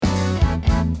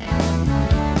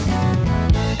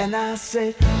And I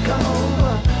said, come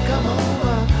over, come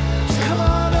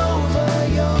on over,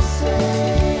 you'll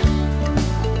say.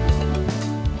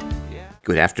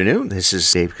 Good afternoon. This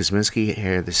is Dave Kuzminski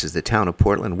here. This is the Town of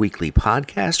Portland Weekly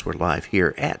Podcast. We're live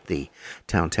here at the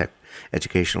Town Tech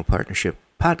Educational Partnership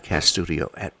Podcast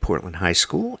Studio at Portland High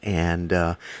School,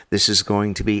 and this is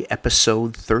going to be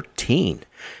episode 13.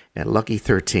 Lucky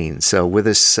 13. So with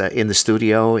us in the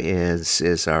studio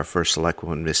is our first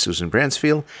Selectwoman, Miss Susan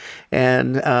Bransfield,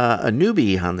 and a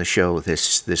newbie on the show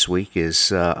this week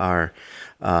is our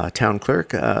town clerk,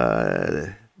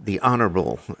 the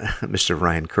Honorable Mr.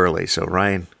 Ryan Curley. So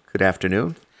Ryan, good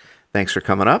afternoon. Thanks for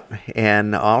coming up.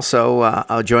 And also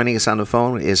joining us on the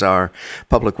phone is our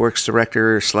Public Works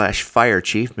Director / Fire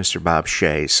Chief, Mr. Bob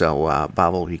Shea. So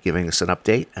Bob will be giving us an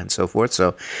update and so forth.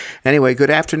 So anyway, good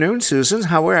afternoon, Susan.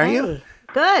 How are you?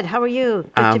 Good. How are you?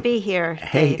 Good to be here.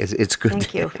 Hey, it's good.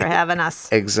 Thank you for having us.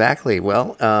 Exactly.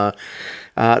 Well,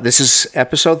 this is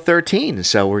episode 13,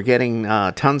 so we're getting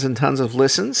tons and tons of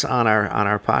listens on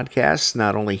our podcast,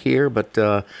 not only here,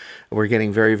 but we're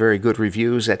getting very, very good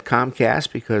reviews at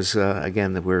Comcast because,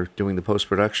 again, we're doing the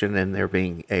post-production and they're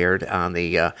being aired on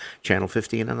the Channel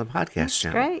 15 on the podcast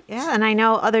channel. Great, yeah. And I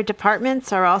know other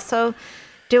departments are also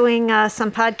doing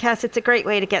some podcasts. It's a great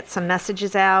way to get some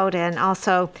messages out. And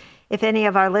also, if any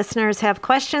of our listeners have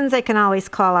questions, they can always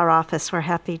call our office. We're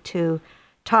happy to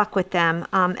talk with them.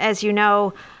 As you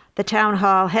know, the town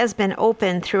hall has been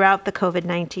open throughout the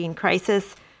COVID-19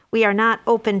 crisis. We are not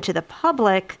open to the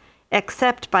public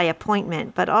except by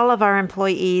appointment, but all of our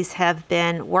employees have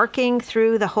been working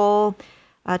through the whole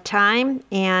time,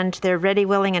 and they're ready,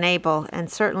 willing, and able, and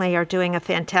certainly are doing a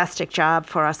fantastic job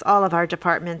for us. All of our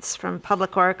departments, from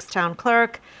Public Works, Town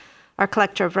Clerk, our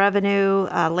Collector of Revenue,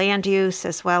 Land Use,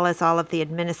 as well as all of the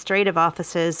administrative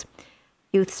offices,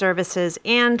 Youth Services,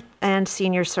 and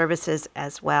Senior Services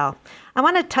as well. I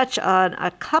want to touch on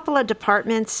a couple of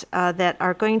departments that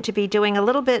are going to be doing a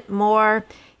little bit more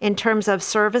in terms of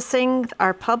servicing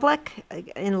our public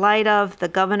in light of the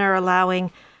governor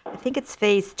allowing, I think it's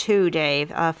phase 2,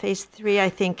 Dave. Phase 3, I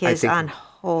think, is on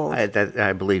hold.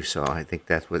 I believe so. I think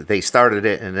that's what they started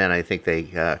it, and then I think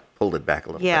they pulled it back a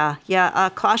little bit. Yeah.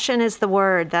 Caution is the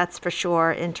word, that's for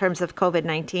sure, in terms of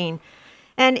COVID-19.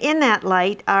 And in that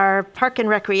light, our Park and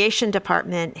Recreation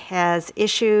Department has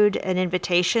issued an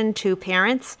invitation to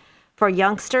parents for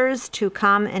youngsters to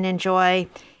come and enjoy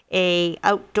a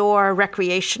outdoor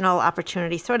recreational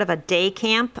opportunity, sort of a day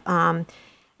camp. And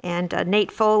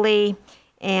Nate Foley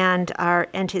and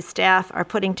his staff are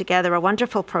putting together a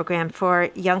wonderful program for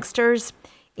youngsters.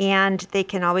 And they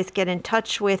can always get in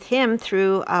touch with him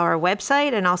through our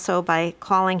website and also by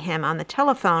calling him on the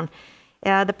telephone.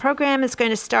 The program is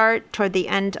going to start toward the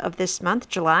end of this month,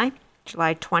 July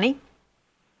 20.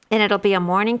 And it'll be a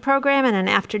morning program and an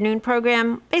afternoon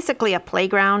program, basically a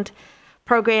playground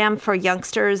program for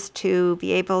youngsters to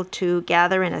be able to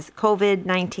gather in a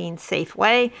COVID-19 safe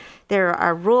way. There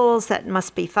are rules that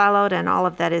must be followed, and all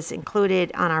of that is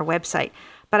included on our website.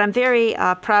 But I'm very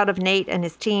proud of Nate and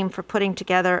his team for putting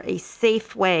together a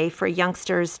safe way for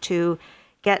youngsters to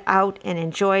get out and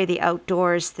enjoy the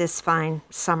outdoors this fine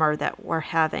summer that we're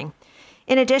having.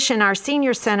 In addition, our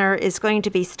senior center is going to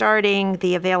be starting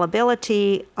the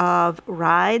availability of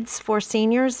rides for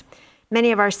seniors.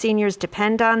 Many of our seniors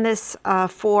depend on this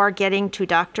for getting to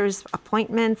doctor's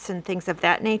appointments and things of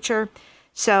that nature.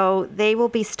 So they will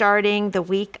be starting the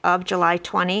week of July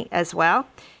 20 as well.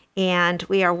 And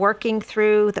we are working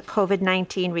through the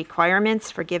COVID-19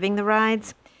 requirements for giving the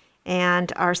rides.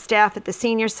 And our staff at the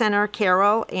Senior Center,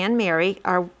 Carol and Mary,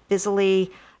 are busily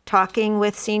talking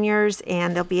with seniors,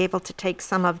 and they'll be able to take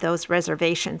some of those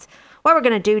reservations. What we're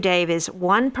going to do, Dave, is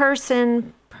one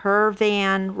person per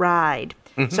van ride.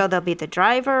 Mm-hmm. So there'll be the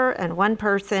driver and one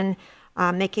person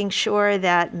making sure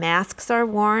that masks are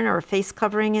worn or face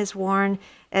covering is worn,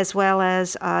 as well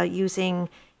as using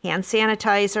hand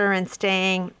sanitizer and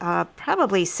staying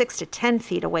probably 6 to 10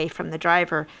 feet away from the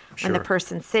driver when the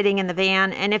person's sitting in the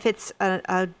van. And if it's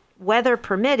a weather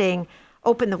permitting,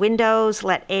 open the windows,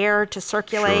 let air to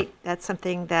circulate. Sure. That's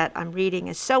something that I'm reading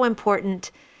is so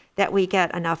important, that we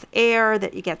get enough air,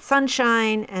 that you get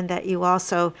sunshine, and that you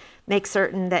also make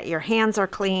certain that your hands are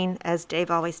clean. As Dave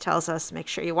always tells us, make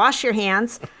sure you wash your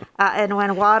hands. And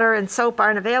when water and soap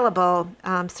aren't available,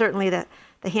 certainly the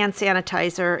hand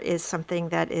sanitizer is something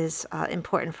that is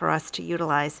important for us to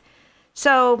utilize.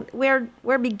 So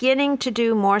we're beginning to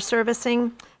do more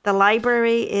servicing. The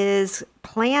library is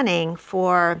planning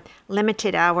for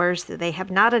limited hours. They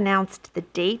have not announced the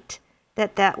date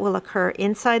that will occur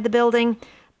inside the building,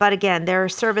 But again, their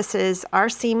services are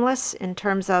seamless in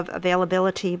terms of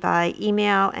availability by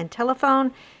email and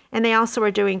telephone, and they also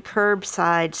are doing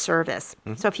curbside service.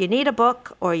 So if you need a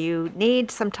book or you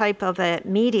need some type of a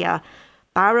media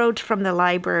borrowed from the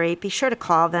library, be sure to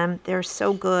call them. They're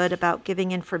so good about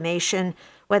giving information,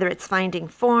 whether it's finding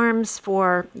forms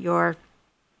for your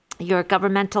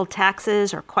governmental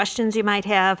taxes or questions you might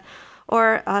have,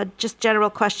 or just general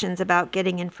questions about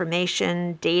getting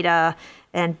information, data,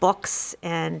 and books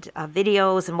and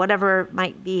videos and whatever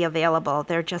might be available.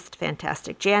 They're just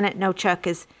fantastic. Janet Nochuk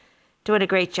is doing a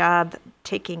great job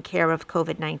taking care of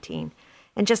COVID-19.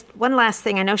 And just one last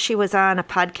thing, I know she was on a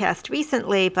podcast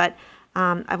recently, but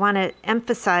I want to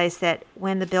emphasize that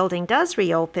when the building does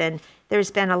reopen,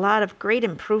 there's been a lot of great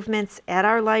improvements at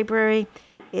our library.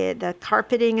 The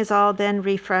carpeting has all been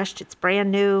refreshed. It's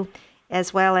brand new,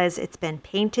 as well as it's been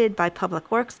painted by Public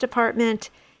Works Department.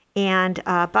 And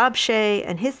Bob Shea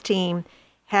and his team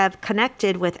have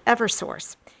connected with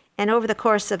Eversource. And over the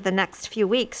course of the next few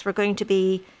weeks, we're going to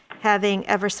be having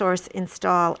Eversource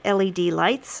install LED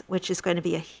lights, which is going to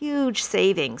be a huge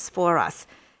savings for us.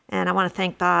 And I want to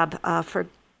thank Bob for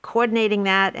coordinating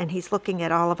that, and he's looking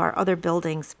at all of our other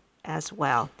buildings as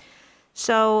well.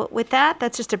 So with that,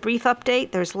 that's just a brief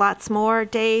update. There's lots more,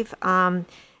 Dave.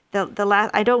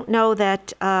 I don't know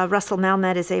that Russell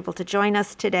Melmet is able to join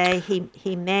us today.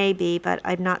 He may be, but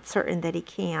I'm not certain that he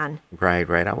can. Right.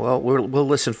 Well, we'll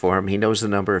listen for him. He knows the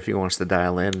number if he wants to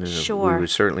dial in. And Sure. We would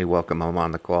certainly welcome him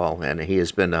on the call. And he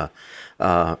has been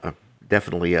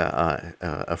definitely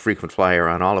a frequent flyer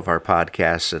on all of our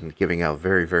podcasts and giving out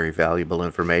very, very valuable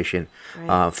information.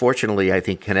 Right. Fortunately, I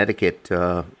think Connecticut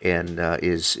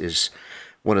is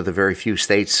one of the very few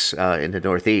states in the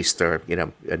Northeast, or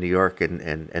New York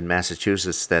and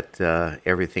Massachusetts, that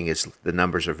the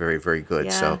numbers are very, very good.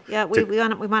 Yeah, we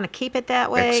want to keep it that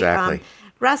way. Exactly.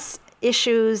 Russ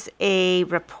issues a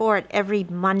report every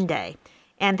Monday,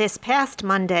 and this past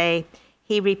Monday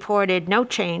he reported no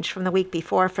change from the week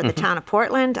before for the town of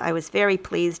Portland. I was very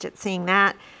pleased at seeing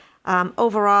that.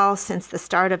 Overall, since the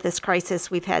start of this crisis,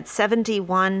 we've had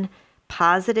 71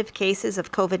 positive cases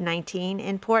of COVID-19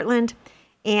 in Portland.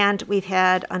 And we've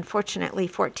had, unfortunately,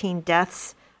 14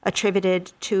 deaths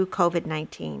attributed to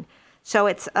COVID-19. So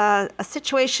it's a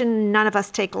situation none of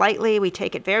us take lightly. We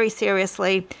take it very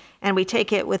seriously, and we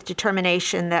take it with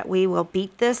determination that we will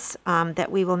beat this,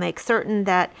 that we will make certain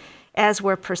that as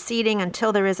we're proceeding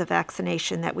until there is a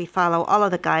vaccination, that we follow all of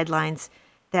the guidelines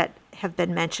that have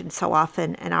been mentioned so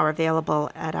often and are available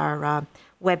at our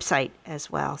website as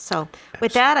well. So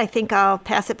with that, I think I'll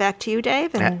pass it back to you,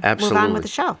 Dave, and move on with the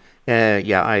show.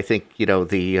 I think,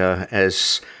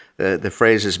 as the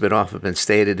phrase has been often been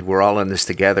stated, we're all in this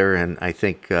together. And I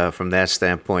think from that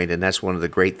standpoint, and that's one of the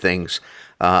great things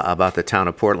about the town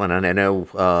of Portland. And I know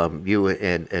you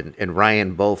and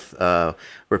Ryan both were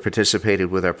participated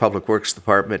with our Public Works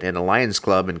Department and the Lions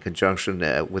Club in conjunction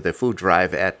with a food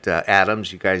drive at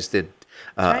Adams. You guys did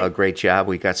a great job.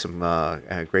 We got some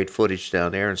great footage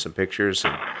down there and some pictures.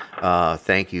 And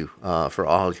thank you for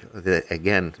all the,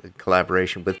 again,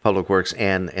 collaboration with Public Works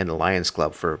and the Lions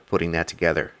Club for putting that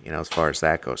together, as far as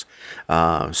that goes.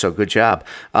 So good job.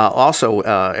 Also,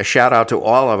 a shout out to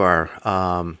all of our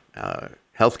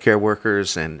healthcare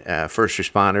workers and first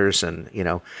responders, and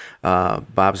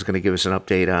Bob's going to give us an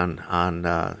update on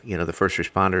the first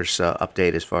responders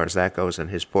update as far as that goes and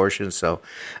his portion. So,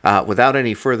 without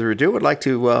any further ado, I'd like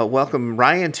to welcome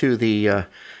Ryan to the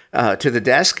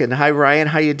desk. And hi, Ryan,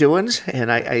 how you doing?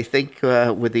 And I think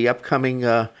with the upcoming, we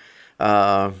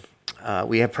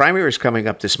have primaries coming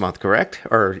up this month, correct?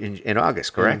 Or in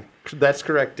August, correct? That's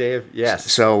correct, Dave.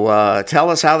 Yes. So tell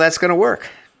us how that's going to work.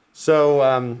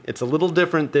 So it's a little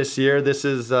different this year. This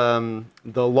is the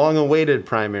long-awaited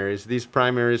primaries. These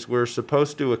primaries were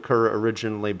supposed to occur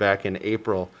originally back in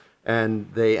April,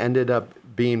 and they ended up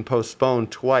being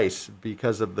postponed twice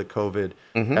because of the COVID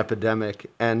epidemic.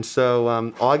 And so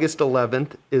August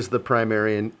 11th is the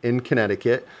primary in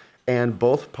Connecticut, and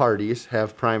both parties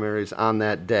have primaries on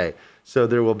that day. So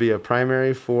there will be a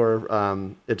primary for,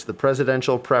 it's the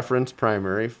presidential preference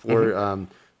primary for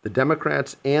the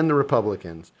Democrats and the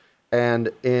Republicans. And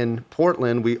in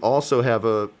Portland, we also have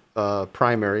a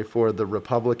primary for the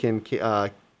Republican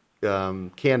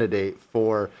candidate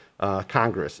for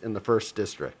Congress in the 1st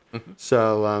District.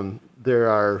 So there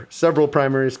are several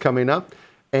primaries coming up.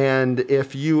 And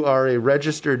if you are a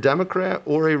registered Democrat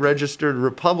or a registered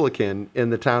Republican in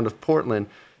the town of Portland,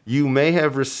 you may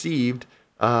have received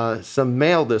some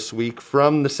mail this week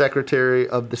from the Secretary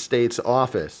of the State's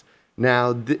office.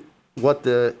 Now,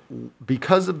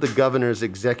 because of the governor's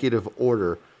executive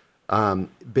order,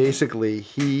 basically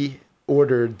he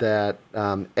ordered that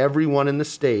everyone in the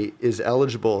state is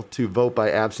eligible to vote by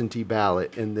absentee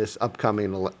ballot in this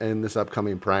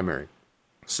upcoming primary.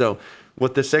 So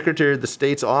what the Secretary of the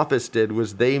State's office did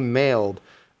was they mailed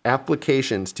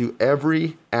applications to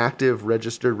every active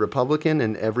registered Republican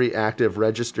and every active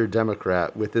registered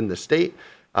Democrat within the state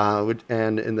and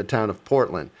in the town of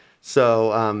Portland.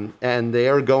 So, and they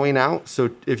are going out. So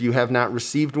if you have not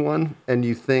received one and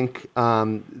you think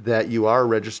that you are a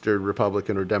registered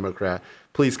Republican or Democrat,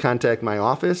 please contact my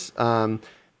office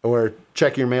or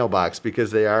check your mailbox, because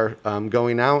they are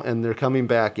going out and they're coming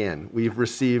back in. We've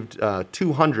received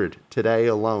 200 today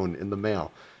alone in the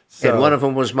mail. So, and one of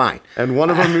them was mine. And one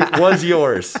of them was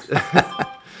yours.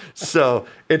 So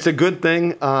it's a good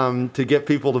thing to get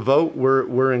people to vote.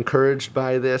 We're encouraged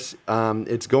by this.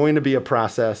 It's going to be a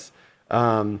process,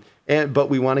 but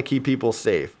we want to keep people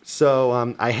safe.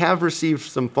 So I have received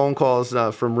some phone calls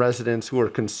from residents who are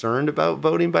concerned about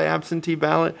voting by absentee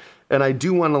ballot, and I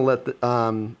do want to let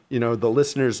the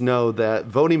listeners know that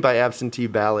voting by absentee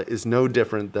ballot is no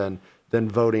different than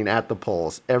voting at the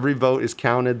polls. Every vote is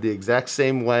counted the exact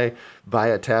same way by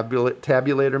a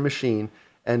tabulator machine.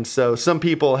 And so some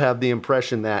people have the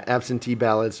impression that absentee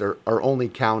ballots are only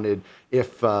counted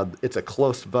if it's a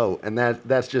close vote, and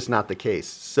that's just not the case.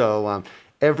 So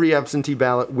every absentee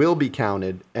ballot will be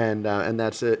counted, and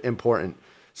that's important.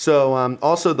 So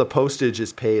also the postage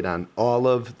is paid on all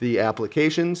of the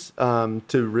applications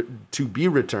to be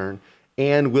returned,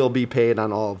 and will be paid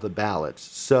on all of the ballots.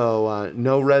 So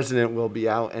no resident will be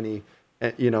out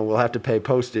will have to pay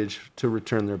postage to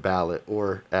return their ballot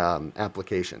or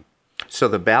application. So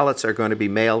the ballots are going to be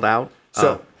mailed out?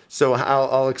 So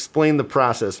I'll explain the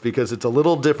process, because it's a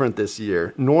little different this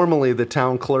year. Normally, the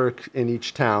town clerk in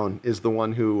each town is the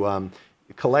one who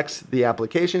collects the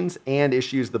applications and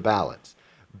issues the ballots.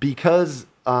 Because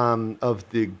of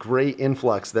the great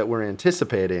influx that we're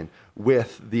anticipating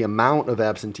with the amount of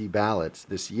absentee ballots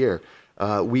this year,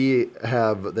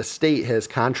 the state has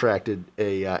contracted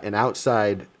an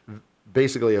outside,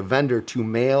 basically a vendor, to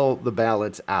mail the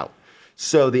ballots out.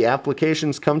 So the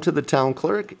applications come to the town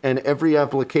clerk, and every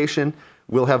application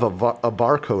will have a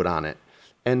barcode on it.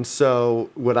 And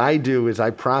so what I do is I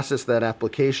process that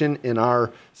application in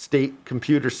our state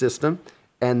computer system,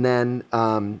 and then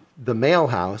the mail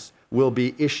house will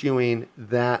be issuing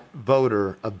that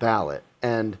voter a ballot.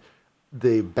 And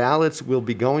the ballots will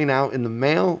be going out in the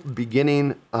mail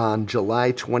beginning on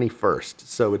July 21st.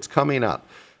 So it's coming up.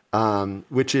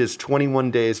 Which is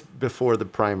 21 days before the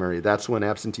primary. That's when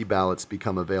absentee ballots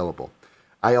become available.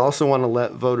 I also want to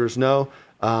let voters know,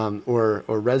 or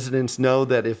residents know,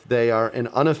 that if they are an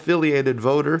unaffiliated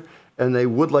voter and they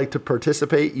would like to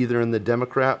participate either in the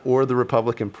Democrat or the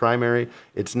Republican primary,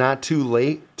 it's not too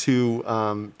late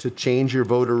to change your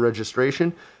voter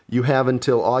registration. You have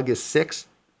until August 6th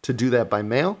to do that by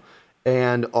mail,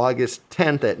 and August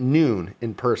 10th at noon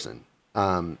in person.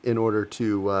 In order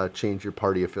to change your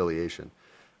party affiliation.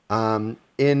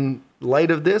 In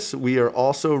light of this, we are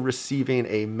also receiving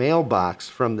a mailbox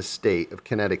from the state of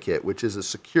Connecticut, which is a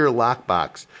secure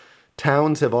lockbox.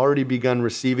 Towns have already begun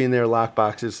receiving their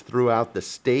lockboxes throughout the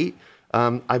state.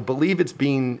 I believe it's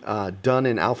being done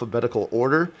in alphabetical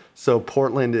order, so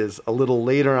Portland is a little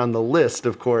later on the list,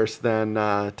 of course, than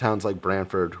towns like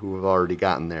Bransfield, who have already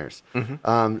gotten theirs.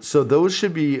 Mm-hmm. So those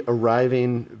should be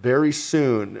arriving very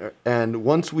soon, and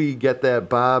once we get that,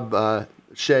 Bob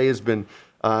Shea has been,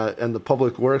 and the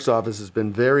Public Works Office has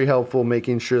been very helpful,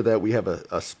 making sure that we have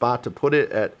a spot to put it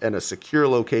at a secure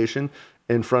location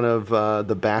in front of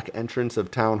the back entrance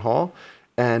of Town Hall.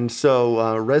 And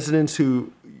so residents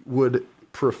who would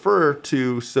prefer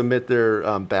to submit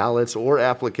their ballots or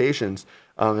applications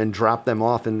and drop them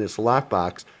off in this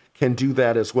lockbox can do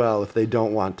that as well if they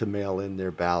don't want to mail in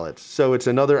their ballots. So it's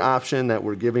another option that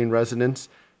we're giving residents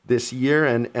this year,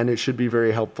 and it should be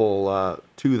very helpful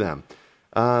to them.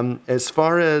 As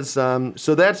far as,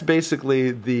 so that's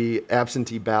basically the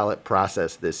absentee ballot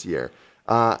process this year.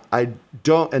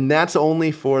 And that's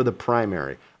only for the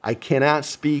primary. I cannot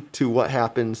speak to what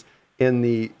happens in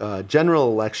the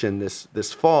general election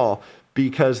this fall,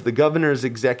 because the governor's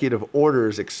executive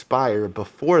orders expire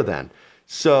before then.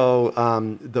 So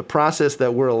the process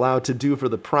that we're allowed to do for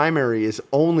the primary is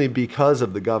only because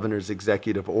of the governor's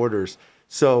executive orders.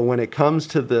 So when it comes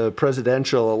to the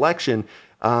presidential election,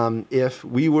 if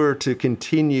we were to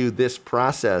continue this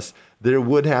process, there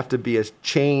would have to be a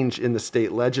change in the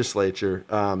state legislature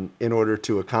in order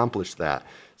to accomplish that.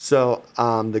 So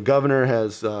the governor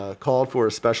has called for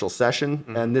a special session,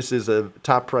 mm-hmm. and this is a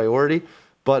top priority.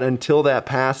 But until that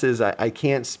passes, I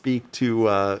can't speak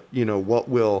to what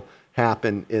will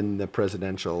happen in the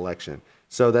presidential election.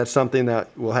 So that's something that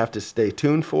we'll have to stay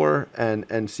tuned for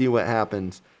and see what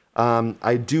happens.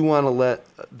 I do want to let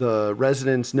the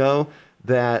residents know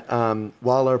that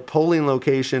while our polling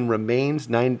location remains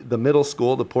the middle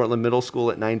school, the Portland Middle School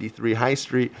at 93 High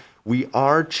Street, we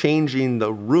are changing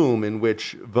the room in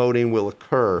which voting will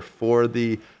occur for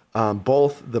the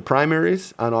both the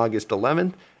primaries on August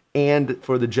 11th and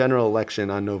for the general election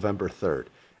on November 3rd.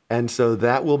 And so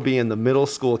that will be in the middle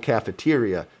school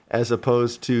cafeteria as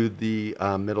opposed to the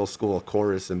middle school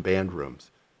chorus and band rooms.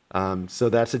 So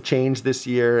that's a change this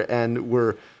year, and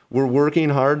we're working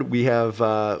hard. We've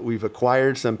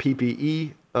acquired some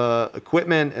PPE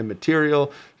equipment and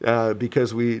material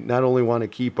because we not only want to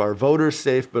keep our voters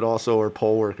safe, but also our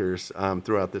poll workers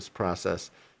throughout this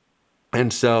process.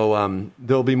 And so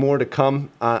there'll be more to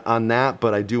come on that,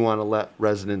 but I do want to let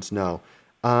residents know.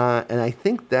 And I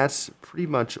think that's pretty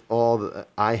much all that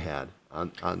I had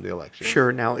on the election.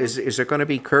 Sure. Now, is there going to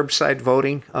be curbside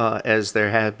voting as there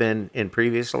have been in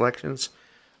previous elections?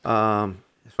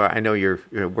 I know you're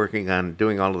working on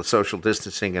doing all of the social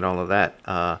distancing and all of that.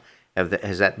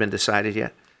 Has that been decided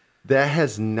yet? That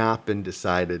has not been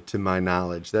decided, to my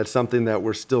knowledge. That's something that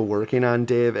we're still working on,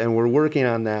 Dave, and we're working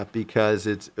on that because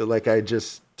it's like I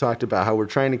just talked about how we're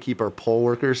trying to keep our poll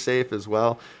workers safe as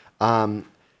well.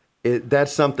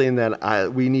 That's something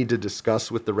that we need to discuss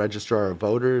with the registrar of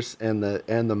voters and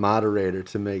the moderator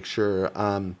to make sure,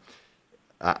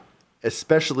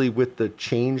 especially with the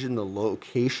change in the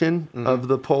location of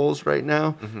the polls right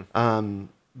now.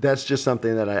 That's just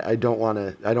something that I don't want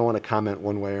to comment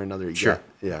one way or another Sure. yet.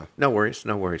 Yeah. No worries.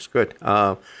 Good.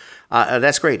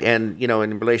 That's great. And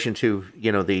in relation to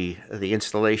the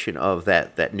installation of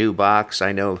that new box,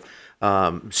 I know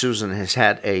Susan has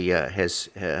had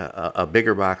a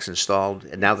bigger box installed,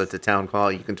 and now that the town hall,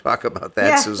 you can talk about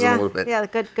that, Susan, a little bit. Yeah,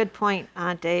 good point,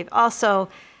 Dave. Also,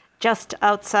 just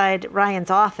outside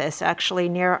Ryan's office, actually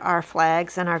near our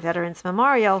flags and our Veterans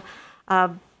Memorial,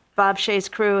 Bob Shea's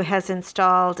crew has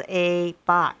installed a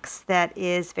box that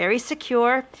is very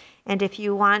secure. And if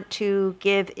you want to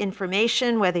give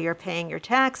information, whether you're paying your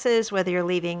taxes, whether you're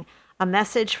leaving a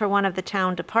message for one of the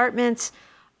town departments,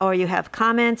 or you have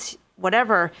comments,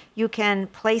 whatever, you can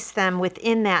place them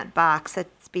within that box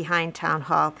that's behind Town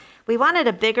Hall. We wanted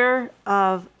a bigger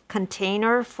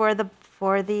container for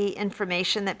the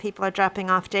information that people are dropping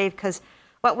off, Dave, because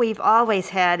what we've always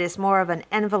had is more of an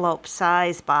envelope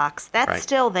size box. That's right.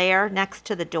 Still there next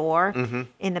to the door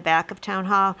in the back of Town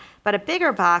Hall. But a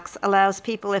bigger box allows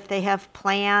people, if they have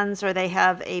plans or they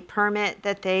have a permit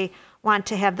that they want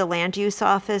to have the land use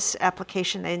office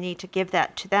application, they need to give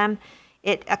that to them.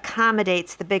 It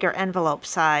accommodates the bigger envelope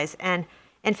size. And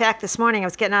in fact, this morning I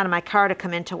was getting out of my car to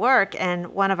come into work, and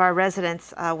one of our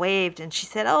residents waved, and she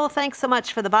said, "Oh, thanks so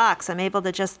much for the box. I'm able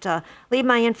to just leave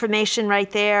my information right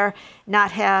there,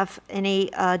 not have any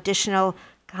additional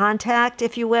contact,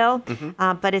 if you will."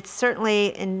 But it's certainly,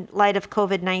 in light of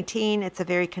COVID-19, it's a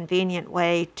very convenient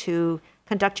way to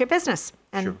conduct your business.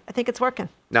 And Sure. I think it's working.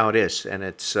 No, it is. And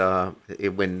it's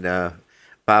when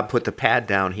Bob put the pad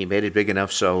down, he made it big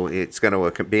enough so it's going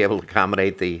to be able to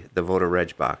accommodate the voter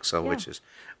reg box, so Yeah.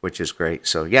 which is great.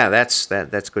 So yeah,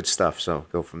 that's good stuff. So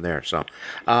go from there. So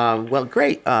well,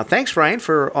 great. Thanks, Ryan,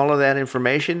 for all of that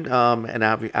information. And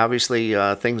obviously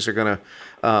things are going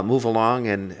to move along,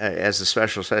 and as the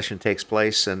special session takes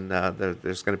place, and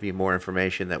there's going to be more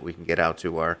information that we can get out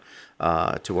to our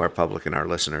public and our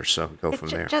listeners. So go from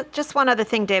there. Just one other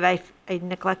thing, Dave, I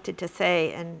neglected to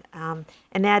say, and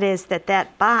that is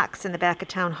that box in the back of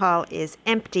Town Hall is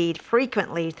emptied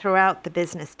frequently throughout the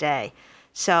business day.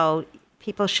 So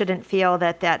people shouldn't feel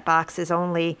that box is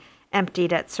only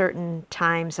emptied at certain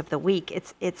times of the week.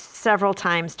 It's several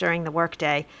times during the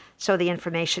workday, so the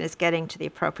information is getting to the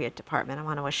appropriate department. I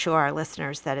want to assure our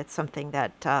listeners that it's something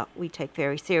that we take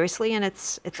very seriously, and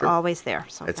it's Sure. always there.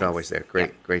 So It's thanks. always there.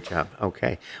 Great job.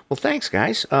 Okay. Well, thanks,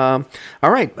 guys. All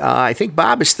right. I think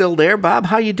Bob is still there. Bob,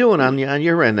 how you doing on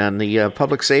your end on the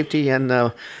public safety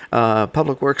and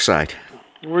public works side?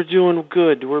 We're doing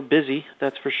good. We're busy,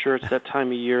 that's for sure. It's that time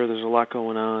of year. There's a lot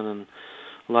going on and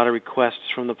a lot of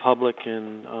requests from the public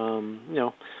and,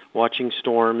 watching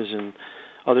storms and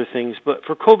other things. But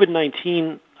for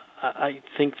COVID-19, I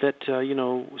think that,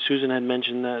 Susan had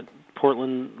mentioned that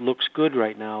Portland looks good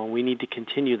right now. We need to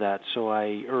continue that. So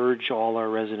I urge all our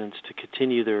residents to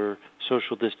continue their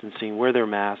social distancing, wear their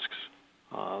masks,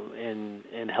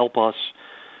 and help us,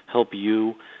 help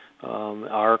you.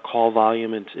 Our call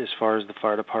volume as far as the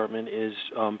fire department is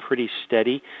pretty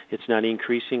steady. It's not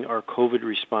increasing. Our COVID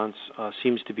response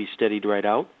seems to be steadied right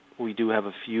out. We do have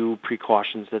a few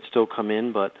precautions that still come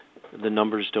in, but the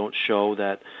numbers don't show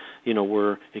that,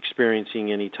 we're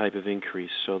experiencing any type of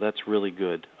increase. So that's really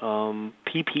good.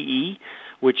 PPE,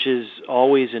 which is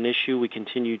always an issue, we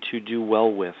continue to do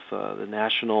well with. The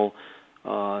national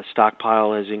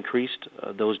stockpile has increased.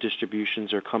 Those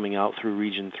distributions are coming out through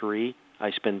Region 3.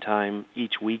 I spend time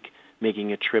each week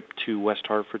making a trip to West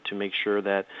Hartford to make sure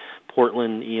that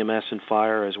Portland EMS and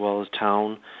Fire, as well as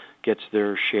town, gets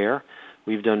their share.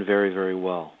 We've done very, very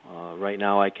well. Right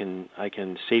now, I can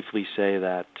safely say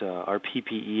that our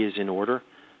PPE is in order.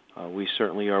 We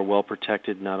certainly are well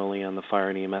protected, not only on the fire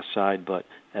and EMS side, but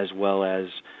as well as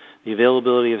the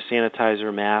availability of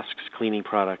sanitizer, masks, cleaning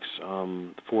products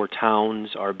for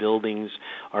towns, our buildings,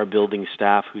 our building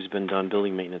staff,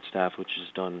 building maintenance staff, which has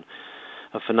done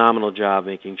a phenomenal job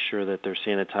making sure that they're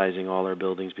sanitizing all our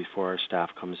buildings before our staff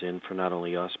comes in, for not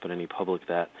only us, but any public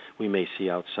that we may see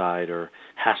outside or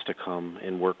has to come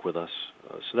and work with us.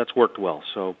 So that's worked well.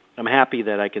 So I'm happy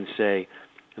that I can say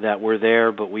that we're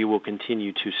there, but we will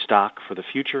continue to stock for the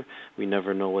future. We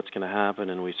never know what's going to happen,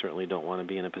 and we certainly don't want to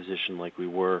be in a position like we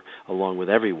were, along with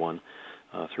everyone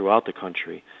throughout the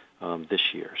country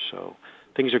this year. So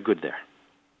things are good there.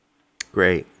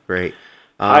 Great, great.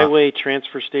 Highway,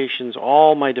 transfer stations,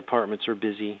 all my departments are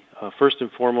busy. First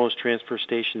and foremost, transfer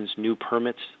stations, new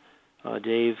permits,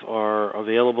 Dave, are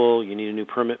available. You need a new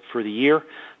permit for the year,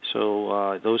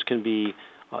 so those can be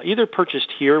either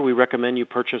purchased here. We recommend you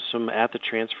purchase them at the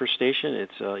transfer station.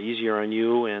 It's easier on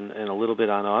you and a little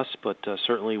bit on us, but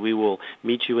certainly we will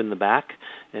meet you in the back,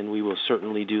 and we will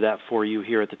certainly do that for you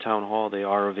here at the town hall. They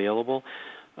are available.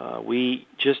 We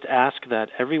just ask that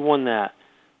everyone that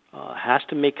has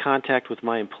to make contact with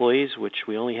my employees, which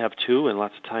we only have 2, and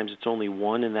lots of times it's only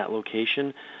 1 in that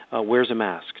location, wears a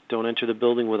mask. Don't enter the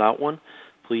building without one.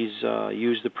 Please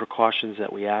use the precautions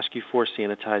that we ask you for.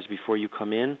 Sanitize before you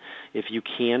come in. If you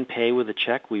can pay with a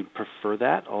check, we prefer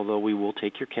that, although we will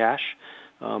take your cash,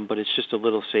 but it's just a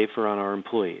little safer on our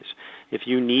employees. If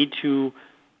you need to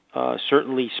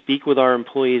certainly speak with our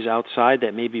employees outside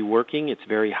that may be working. It's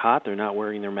very hot. They're not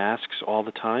wearing their masks all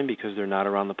the time because they're not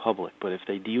around the public. But if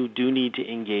they do need to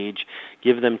engage,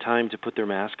 give them time to put their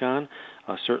mask on.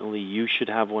 Certainly you should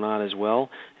have one on as well.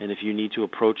 And if you need to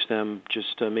approach them,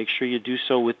 just make sure you do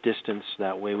so with distance.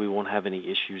 That way we won't have any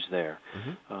issues there.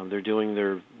 Mm-hmm. They're doing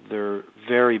their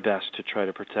very best to try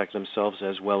to protect themselves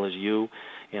as well as you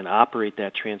and operate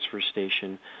that transfer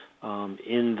station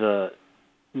in the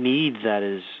need that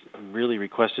is really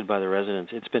requested by the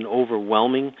residents. It's been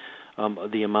overwhelming,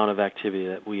 the amount of activity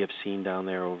that we have seen down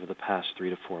there over the past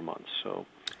 3 to 4 months. So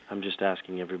I'm just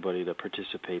asking everybody to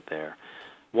participate there.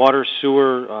 Water,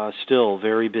 sewer, still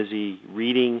very busy,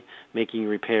 reading, making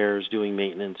repairs, doing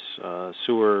maintenance,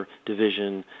 sewer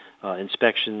division,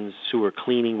 inspections, sewer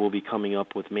cleaning will be coming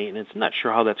up with maintenance. I'm not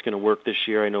sure how that's going to work this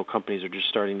year. I know companies are just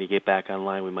starting to get back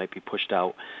online. We might be pushed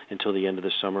out until the end of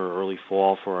the summer or early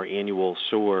fall for our annual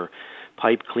sewer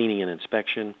pipe cleaning and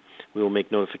inspection. We will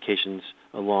make notifications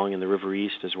along in the River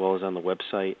East as well as on the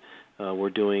website. We're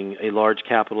doing a large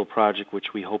capital project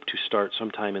which we hope to start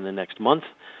sometime in the next month,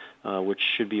 which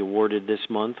should be awarded this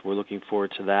month. We're looking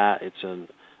forward to that. It's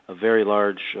a very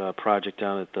large project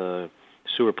down at the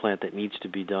sewer plant that needs to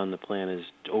be done. The plant is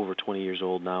over 20 years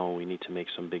old now, and we need to make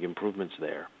some big improvements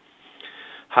there.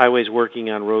 Highways, working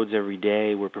on roads every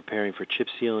day. We're preparing for chip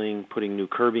sealing, putting new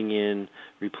curbing in,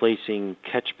 replacing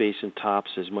catch basin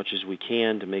tops as much as we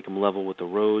can to make them level with the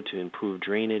road to improve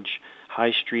drainage.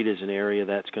 High Street is an area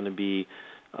that's going to be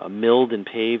milled and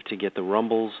paved to get the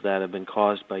rumbles that have been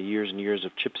caused by years and years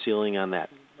of chip sealing on that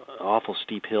awful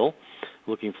steep hill.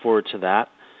 Looking forward to that.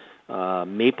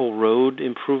 Maple Road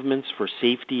improvements for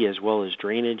safety as well as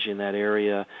drainage in that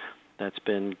area that's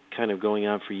been kind of going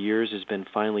on for years has been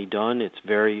finally done. It's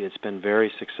been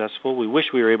very successful. We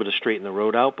wish we were able to straighten the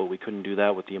road out, but we couldn't do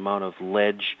that with the amount of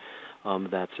ledge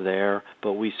that's there.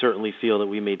 But we certainly feel that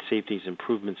we made safety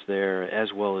improvements there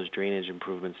as well as drainage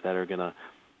improvements that are going to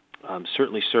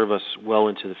certainly serve us well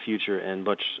into the future and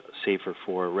much safer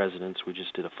for residents. We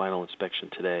just did a final inspection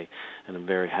today, and I'm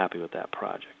very happy with that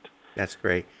project. That's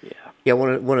great. Yeah. Yeah.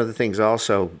 One of the things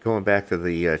also, going back to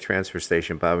the transfer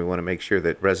station, Bob, we want to make sure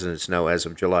that residents know as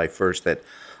of July 1st that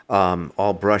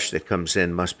all brush that comes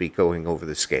in must be going over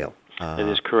the scale. That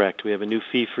is correct. We have a new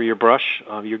fee for your brush.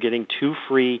 You're getting 2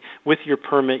 free with your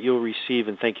permit. You'll receive,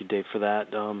 and thank you, Dave, for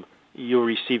that. You'll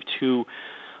receive 2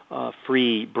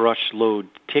 free brush load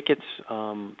tickets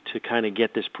to kind of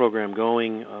get this program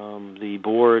going. The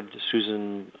board,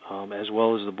 Susan, as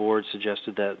well as the board,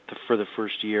 suggested that for the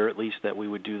first year at least that we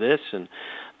would do this, and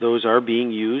those are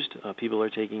being used. People are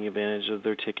taking advantage of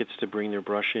their tickets to bring their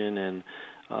brush in and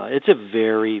It's a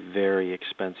very, very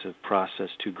expensive process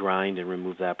to grind and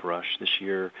remove that brush. This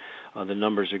year, the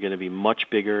numbers are going to be much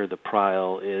bigger. The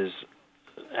pile is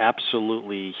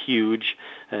absolutely huge,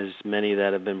 as many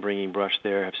that have been bringing brush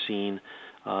there have seen,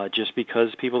 just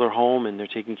because people are home and they're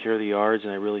taking care of the yards,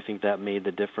 and I really think that made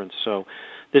the difference. So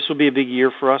this will be a big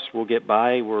year for us. We'll get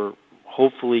by. We're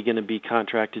hopefully going to be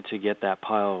contracted to get that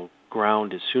pile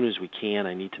ground as soon as we can.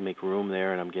 I need to make room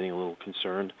there, and I'm getting a little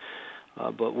concerned.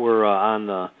 But we're on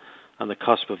the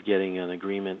cusp of getting an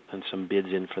agreement and some bids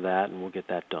in for that, and we'll get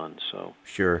that done. So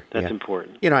Sure, that's yeah.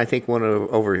 important. I think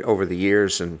over the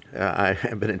years, and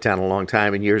I've been in town a long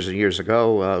time, and years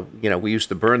ago, we used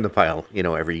to burn the pile,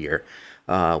 every year,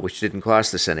 which didn't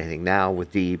cost us anything. Now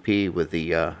with DEP, with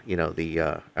the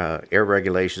air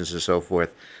regulations and so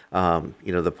forth,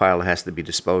 the pile has to be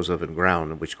disposed of and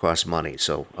ground, which costs money.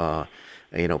 So.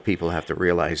 People have to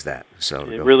realize that. So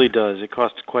it really does. It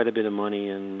costs quite a bit of money,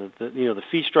 and the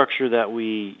fee structure that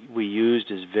we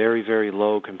used is very, very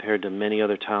low compared to many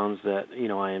other towns that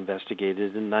I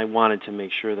investigated, and I wanted to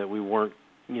make sure that we weren't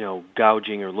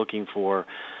gouging or looking for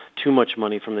too much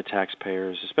money from the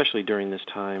taxpayers, especially during this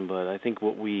time. But I think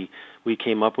what we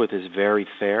came up with is very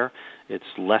fair. It's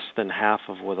less than half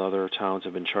of what other towns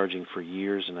have been charging for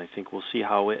years, and I think we'll see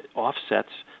how it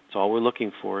offsets. That's all we're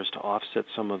looking for, is to offset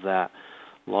some of that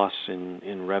loss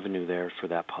in revenue there for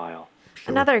that pile.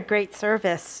 Sure. Another great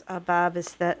service, Bob,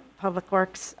 is that Public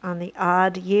Works on the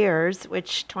odd years,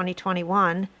 which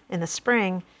 2021 in the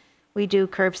spring, we do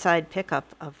curbside pickup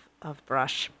of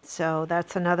brush. So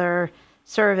that's another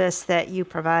service that you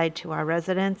provide to our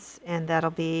residents, and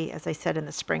that'll be, as I said, in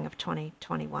the spring of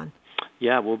 2021.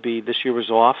 Yeah, this year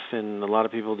was off, and a lot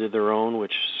of people did their own,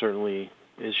 which certainly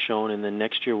is shown, and then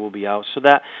next year we'll be out. So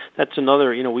that's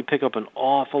another, we pick up an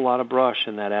awful lot of brush,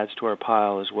 and that adds to our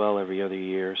pile as well every other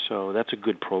year. So that's a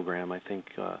good program. I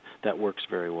think that works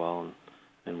very well,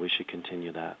 and we should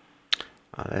continue that.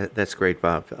 That's great,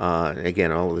 Bob.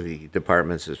 Again, all of the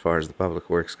departments, as far as the Public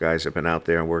Works guys, have been out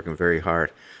there and working very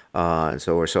hard. What's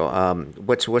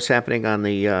happening on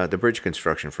the bridge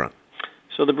construction front?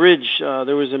 So the bridge,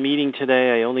 there was a meeting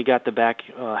today. I only got the back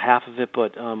half of it,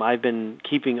 but I've been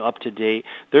keeping up to date.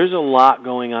 There's a lot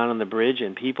going on the bridge,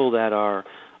 and people that are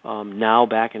now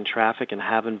back in traffic and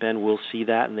haven't been will see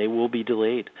that, and they will be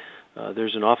delayed.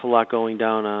 There's an awful lot going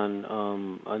down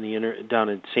down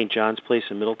at St. John's Place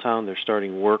in Middletown. They're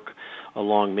starting work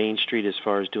along Main Street as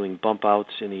far as doing bump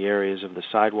outs in the areas of the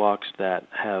sidewalks that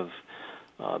have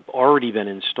already been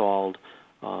installed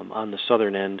on the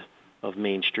southern end of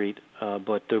Main Street,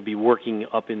 but they'll be working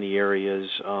up in the areas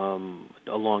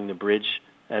along the bridge,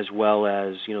 as well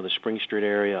as the Spring Street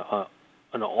area.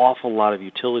 An awful lot of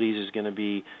utilities is going to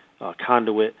be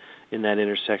conduit in that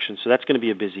intersection, so that's going to be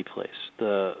a busy place.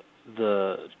 The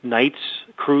nights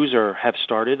crews have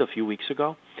started a few weeks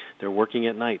ago. They're working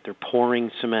at night. They're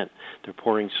pouring cement. They're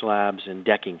pouring slabs and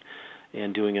decking,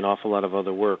 and doing an awful lot of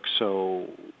other work. So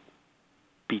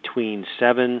between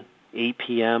 8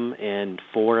 p.m. and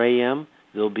 4 a.m.,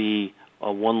 there'll be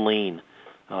a one-lane,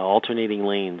 alternating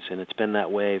lanes, and it's been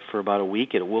that way for about a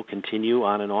week. It will continue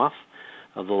on and off.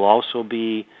 There'll also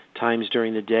be times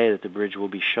during the day that the bridge will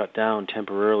be shut down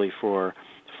temporarily for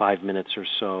 5 minutes or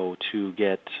so to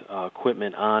get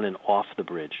equipment on and off the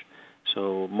bridge.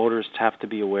 So motorists have to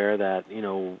be aware that,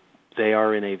 they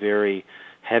are in a very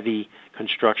heavy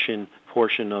construction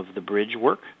portion of the bridge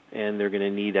work, and they're going to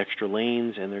need extra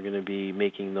lanes, and they're going to be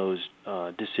making those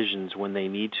decisions when they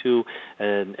need to,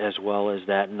 and as well as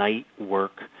that night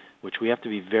work, which we have to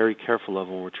be very careful of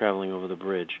when we're traveling over the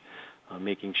bridge,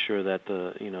 making sure that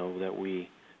that we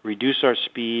reduce our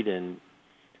speed and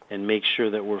make sure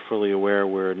that we're fully aware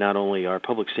where not only our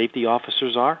public safety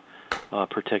officers are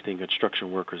protecting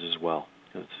construction workers as well.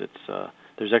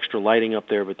 There's extra lighting up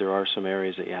there, but there are some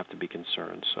areas that you have to be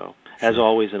concerned. So, as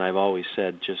always, and I've always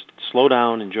said, just slow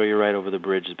down, enjoy your ride over the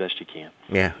bridge as best you can.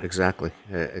 Yeah, exactly.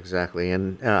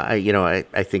 And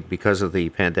I think because of the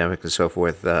pandemic and so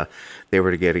forth, they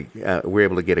were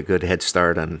able to get a good head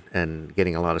start on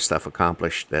getting a lot of stuff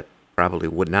accomplished that probably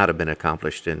would not have been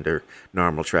accomplished under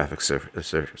normal traffic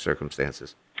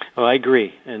circumstances. Oh, I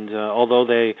agree. And although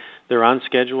they're on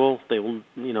schedule, they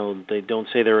don't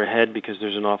say they're ahead because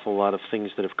there's an awful lot of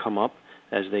things that have come up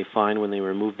as they find when they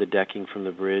remove the decking from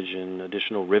the bridge, and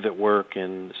additional rivet work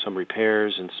and some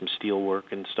repairs and some steel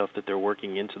work and stuff that they're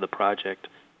working into the project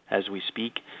as we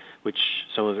speak, which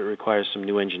some of it requires some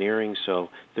new engineering, so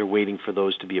they're waiting for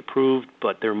those to be approved,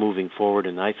 but they're moving forward,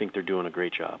 and I think they're doing a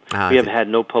great job. We have had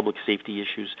no public safety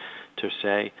issues to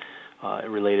say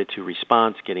related to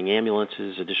response, getting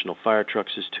ambulances, additional fire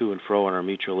trucks to and fro on our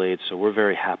mutual aid, so we're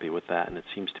very happy with that, and it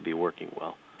seems to be working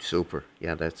well. Super.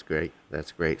 Yeah, that's great.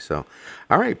 That's great. So,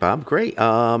 all right, Bob, great.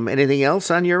 Anything else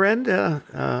on your end?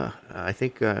 I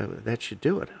think that should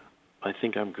do it. I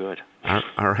think I'm good.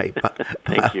 All right.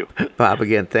 Thank you. Bob,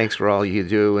 again, thanks for all you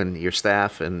do and your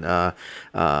staff and,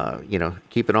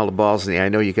 keeping all the balls in the air. I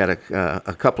know you got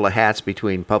a couple of hats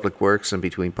between public works and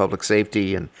between public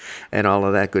safety and all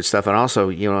of that good stuff. And also,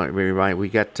 we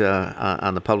got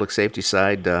on the public safety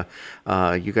side,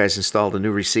 you guys installed a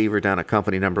new receiver down at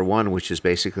company number 1, which is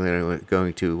basically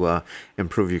going to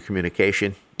improve your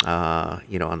communication, on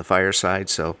the fire side.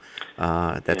 So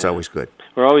that's always good.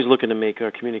 We're always looking to make our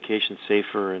communication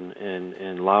safer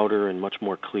and louder and much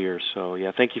more clear. So,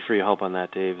 yeah, thank you for your help on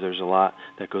that, Dave. There's a lot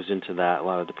that goes into that, a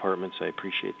lot of departments. I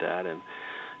appreciate that. And,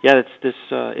 yeah,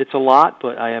 it's a lot,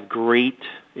 but I have great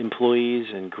employees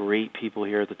and great people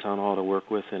here at the town hall to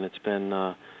work with, and it's been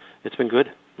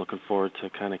good. Looking forward to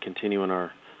kind of continuing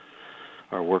our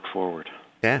work forward.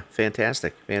 Yeah,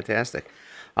 fantastic.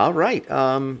 All right.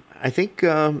 I think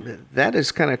that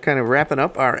is kind of wrapping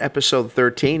up our episode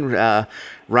 13.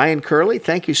 Ryan Curley,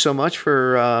 thank you so much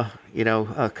for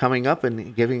coming up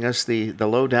and giving us the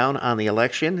lowdown on the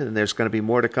election. And there's going to be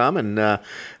more to come. And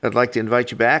I'd like to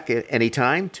invite you back at any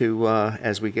time to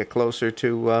as we get closer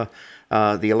to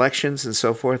the elections and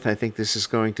so forth. I think this is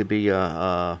going to be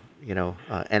an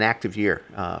active year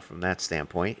from that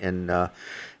standpoint. And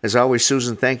as always,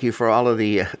 Susan, thank you for all of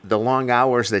the long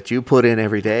hours that you put in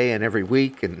every day and every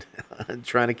week, and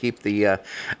trying to keep the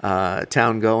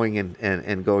town going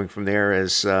and going from there.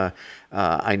 As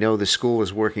I know the school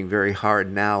is working very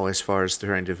hard now as far as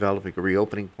trying to develop a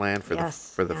reopening plan for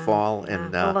the fall. Yeah.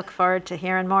 And we'll look forward to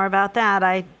hearing more about that.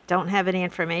 I don't have any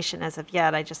information as of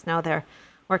yet. I just know they're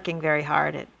working very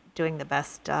hard at doing the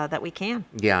best that we can.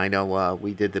 Yeah, I know.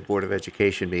 We did the Board of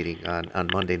Education meeting on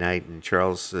Monday night, and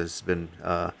Charles has been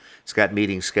he's got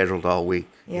meetings scheduled all week.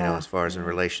 Yeah. As far as in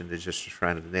relation to just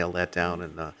trying to nail that down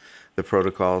and the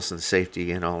protocols and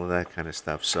safety and all of that kind of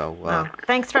stuff. So,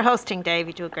 thanks for hosting, Dave.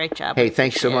 You do a great job. Hey,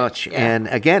 thanks so much. Yeah. And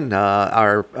again,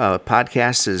 our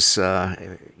podcast is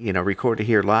recorded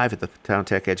here live at the Town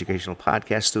Tech Educational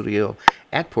Podcast Studio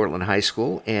at Portland High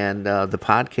School, and the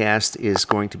podcast is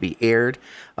going to be aired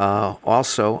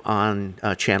also on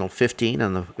Channel 15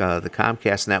 on the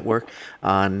Comcast network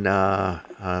on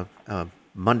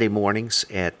Monday mornings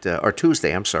or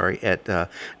Tuesday, at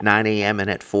 9 a.m. and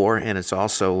at 4, and it's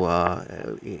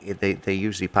also they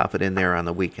usually pop it in there on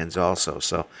the weekends also,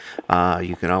 so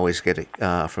you can always get it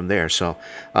from there. So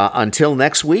until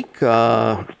next week,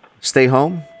 stay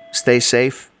home, stay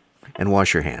safe, and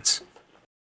wash your hands.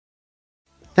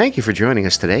 Thank you for joining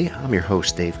us today. I'm your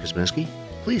host, Dave Kuzminski.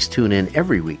 Please tune in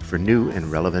every week for new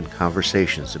and relevant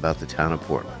conversations about the town of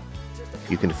Portland.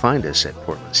 You can find us at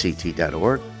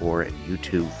portlandct.org or at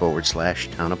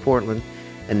YouTube/Town of Portland,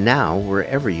 and now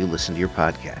wherever you listen to your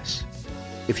podcasts.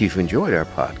 If you've enjoyed our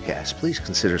podcast, please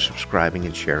consider subscribing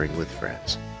and sharing with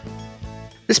friends.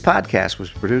 This podcast was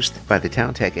produced by the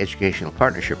Town Tech Educational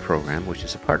Partnership Program, which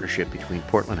is a partnership between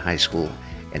Portland High School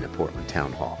and the Portland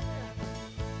Town Hall.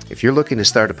 If you're looking to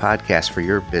start a podcast for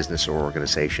your business or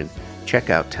organization, check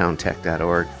out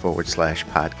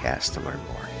towntech.org/podcast to learn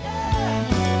more.